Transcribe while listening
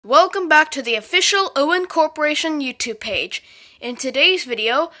Welcome back to the official OINN Corporation YouTube page. In today's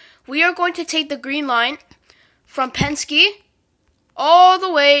video, we are going to take the green line from Penske all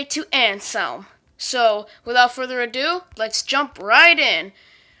the way to Anselm. So, without further ado, let's jump right in.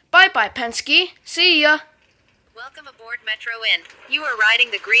 Bye-bye, Penske. See ya. Welcome aboard MetrO-INN. You are riding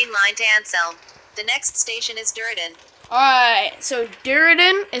the green line to Anselm. The next station is Duridan. Alright, so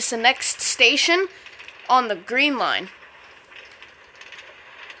Duridan is the next station on the green line.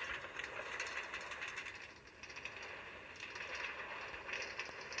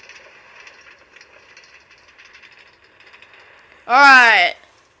 Alright,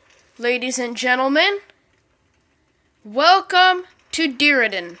 ladies and gentlemen, welcome to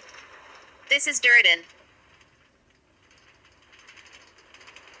Duridan. This is Duridan.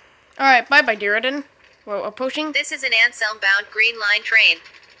 Alright, bye-bye, Duridan. We're approaching. This is an Anselm-bound green line train.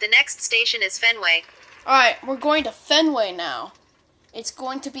 The next station is Fenway. Alright, we're going to Fenway now. It's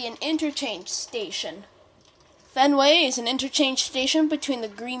going to be an interchange station. Fenway is an interchange station between the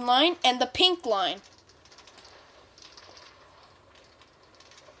green line and the pink line.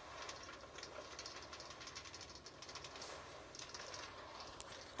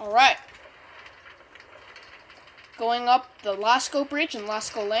 Alright. Going up the Lasco Bridge and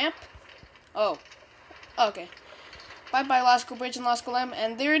Lasco Lamp. Oh. Okay. Bye-bye Lasco Bridge and Lasco Lamp.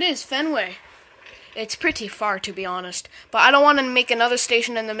 And there it is, Fenway. It's pretty far, to be honest. But I don't want to make another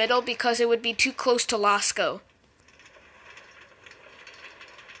station in the middle because it would be too close to Lasco.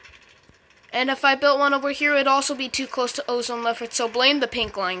 And if I built one over here, it'd also be too close to Ozone Lefferts. So blame the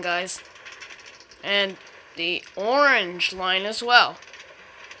pink line, guys. And the orange line as well,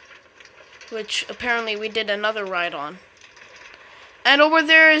 which apparently we did another ride on. And over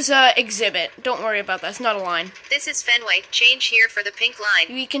there is Exhibit. Don't worry about that. It's not a line. This is Fenway. Change here for the pink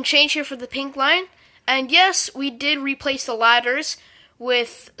line. We can change here for the pink line. And yes, we did replace the ladders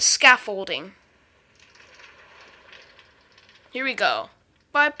with scaffolding. Here we go.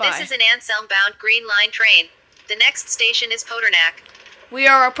 Bye-bye. This is an Anselm-bound green line train. The next station is Polarnak. We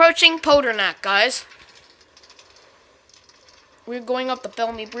are approaching Polarnak, guys. We're going up the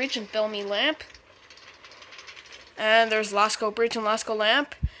Belmy Bridge and Belmy Lamp. And there's Lasco Bridge and Lasco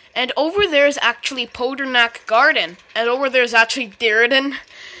Lamp. And over there is actually Polarnak Garden. And over there is actually Duridan.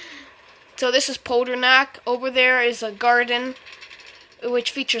 So this is Polarnak. Over there is a garden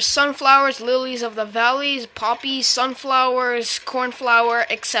which features sunflowers, lilies of the valleys, poppies, sunflowers, cornflower,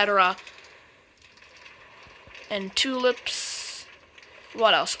 etc. And tulips.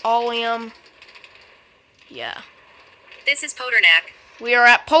 What else? Oleum. Yeah. This is Polarnak. We are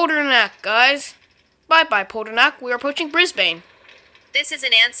at Polarnak, guys. Bye-bye, Polarnak. We are approaching Brisbane. This is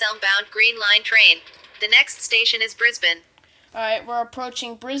an Anselm-bound green line train. The next station is Brisbane. Alright, we're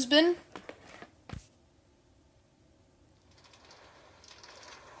approaching Brisbane.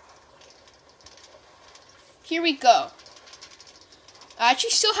 Here we go. I actually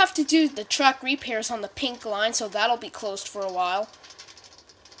still have to do the track repairs on the pink line, so that'll be closed for a while.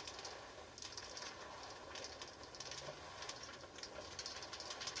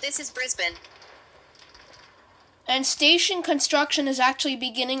 This is Brisbane. And station construction is actually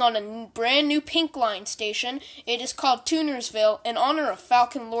beginning on a brand new pink line station. It is called Tunersville in honor of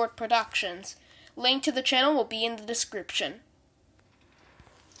Falcon Lord Productions. Link to the channel will be in the description.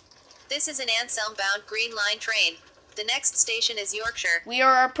 This is an Anselm-bound green line train. The next station is Yorkshire. We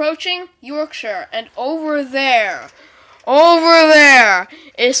are approaching Yorkshire, and over there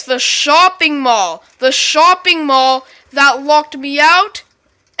is the shopping mall. The shopping mall that locked me out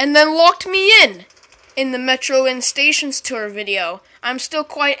and then locked me in the MetrO-INN Stations Tour video. I'm still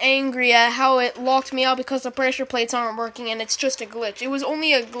quite angry at how it locked me out because the pressure plates aren't working and it's just a glitch. It was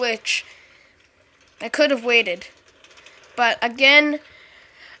only a glitch. I could have waited. But again,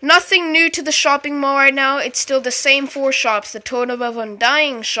 nothing new to the shopping mall right now. It's still the same four shops. The Totem of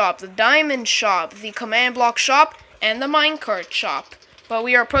Undying shop, the Diamond shop, the Command Block shop, and the Minecart shop. But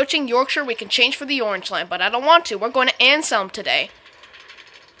we are approaching Yorkshire. We can change for the orange line, but I don't want to. We're going to Anselm today.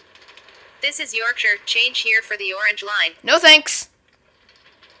 This is Yorkshire. Change here for the orange line. No thanks.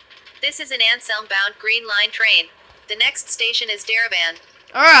 This is an Anselm-bound green line train. The next station is Derivan.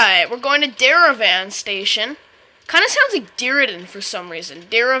 Alright, we're going to Derivan station. Kind of sounds like Duridan for some reason.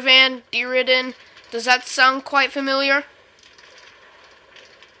 Derivan, Duridan. Does that sound quite familiar?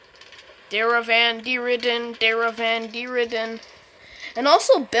 Derivan, Duridan, Derivan, Duridan. And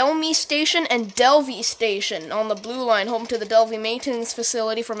also Belmy Station and Delvey Station on the blue line, home to the Delvey Maintenance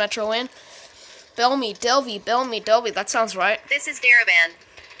Facility for MetrO-INN. Belmy, Delvey, Belmy, Delvey. That sounds right. This is Derivan.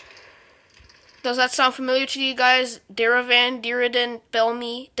 Does that sound familiar to you guys? Derivan, Duridan,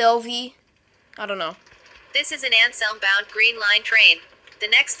 Belmy, Delvey. I don't know. This is an Anselm-bound green line train. The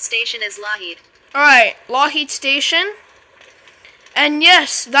next station is Lougheed. Alright, Lougheed Station. And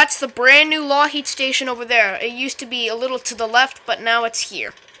yes, that's the brand new Lougheed Station over there. It used to be a little to the left, but now it's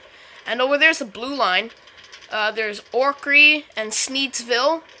here. And over there's the blue line. There's Orkney and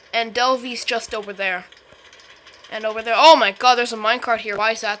Sneedsville, and Delvey's just over there. And over there, oh my god, there's a minecart here.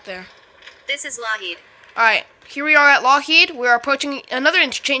 Why is that there? This is Lougheed. Alright, here we are at Lougheed. We're approaching another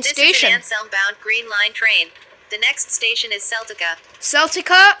interchange station. This is an Anselm-bound Green Line train. The next station is Celtica.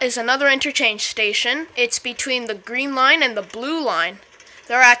 Celtica is another interchange station. It's between the Green Line and the Blue Line.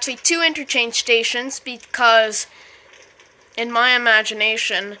 There are actually two interchange stations because, in my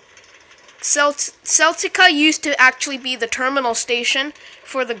imagination, Celtica used to actually be the terminal station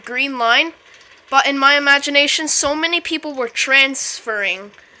for the Green Line, but in my imagination, so many people were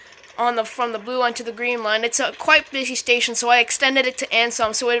transferring from the Blue Line to the Green Line. It's a quite busy station, so I extended it to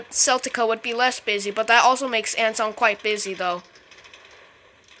Anselm so Celtica would be less busy, but that also makes Anselm quite busy, though.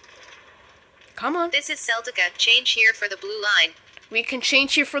 Come on. This is Celtica. Change here for the Blue Line. We can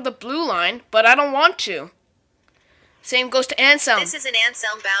change here for the Blue Line, but I don't want to. Same goes to Anselm. This is an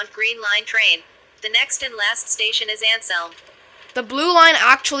Anselm-bound Green Line train. The next and last station is Anselm. The Blue Line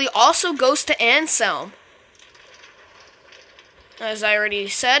actually also goes to Anselm, as I already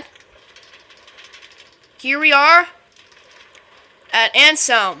said. Here we are at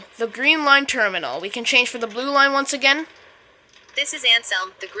Anselm, the Green Line terminal. We can change for the Blue Line once again. This is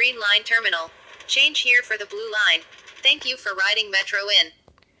Anselm, the Green Line terminal. Change here for the Blue Line. Thank you for riding MetrO-INN.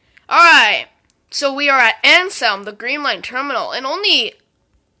 Alright, so we are at Anselm, the Green Line terminal, and only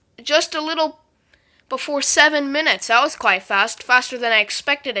just a little before 7 minutes. That was quite fast, faster than I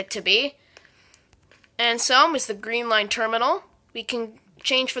expected it to be. Anselm is the Green Line terminal. We can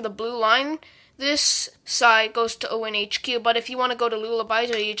change for the Blue Line. This side goes to ONHQ, but if you want to go to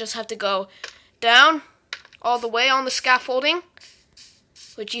Lullabyja, you just have to go down all the way on the scaffolding,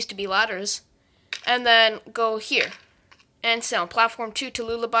 which used to be ladders, and then go here, Anselm, platform 2 to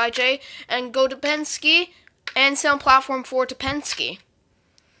Lullabyja, and go to Penske, Anselm, platform 4 to Penske.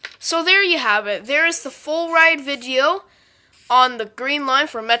 So there you have it. There is the full ride video on the Green Line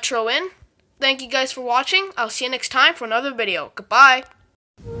for MetrO-INN. Thank you guys for watching. I'll see you next time for another video. Goodbye.